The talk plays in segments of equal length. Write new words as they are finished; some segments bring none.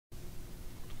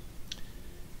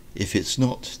if it's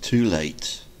not too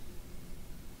late.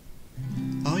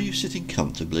 Are you sitting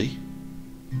comfortably?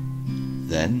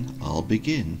 Then I'll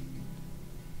begin.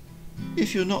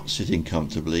 If you're not sitting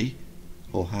comfortably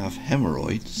or have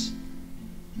hemorrhoids,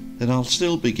 then I'll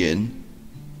still begin,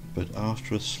 but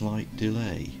after a slight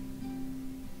delay.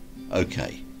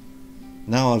 Okay,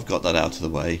 now I've got that out of the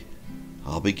way,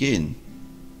 I'll begin.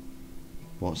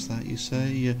 What's that you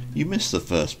say? You missed the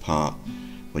first part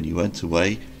when you went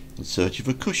away in search of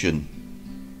a cushion.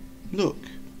 Look,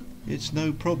 it's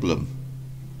no problem.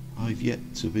 I've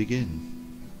yet to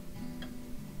begin.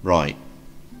 Right.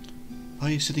 Are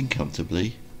you sitting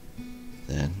comfortably?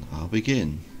 Then I'll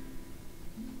begin.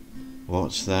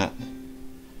 What's that?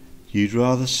 You'd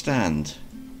rather stand?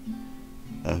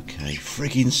 Okay,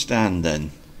 friggin' stand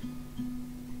then.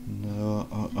 No,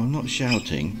 I'm not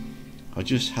shouting. I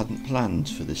just hadn't planned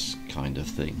for this kind of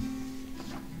thing.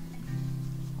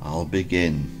 I'll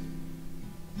begin.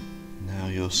 Now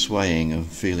you're swaying and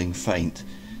feeling faint,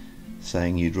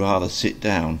 saying you'd rather sit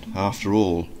down after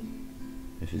all,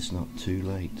 if it's not too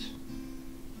late.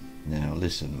 Now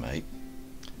listen, mate.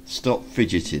 Stop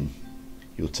fidgeting.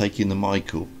 You're taking the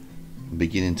mic up and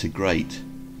beginning to grate.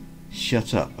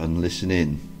 Shut up and listen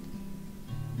in.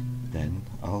 Then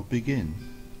I'll begin.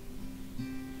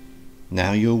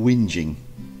 Now you're whinging.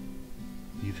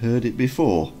 You've heard it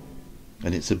before,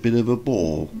 and it's a bit of a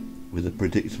bore with a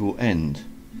predictable end.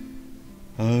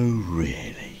 Oh,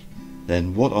 really?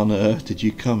 Then what on earth did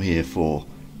you come here for,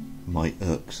 my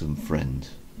irksome friend?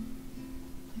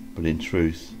 But in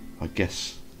truth, I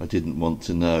guess I didn't want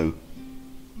to know.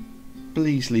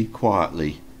 Please leave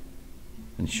quietly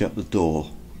and shut the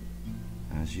door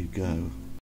as you go.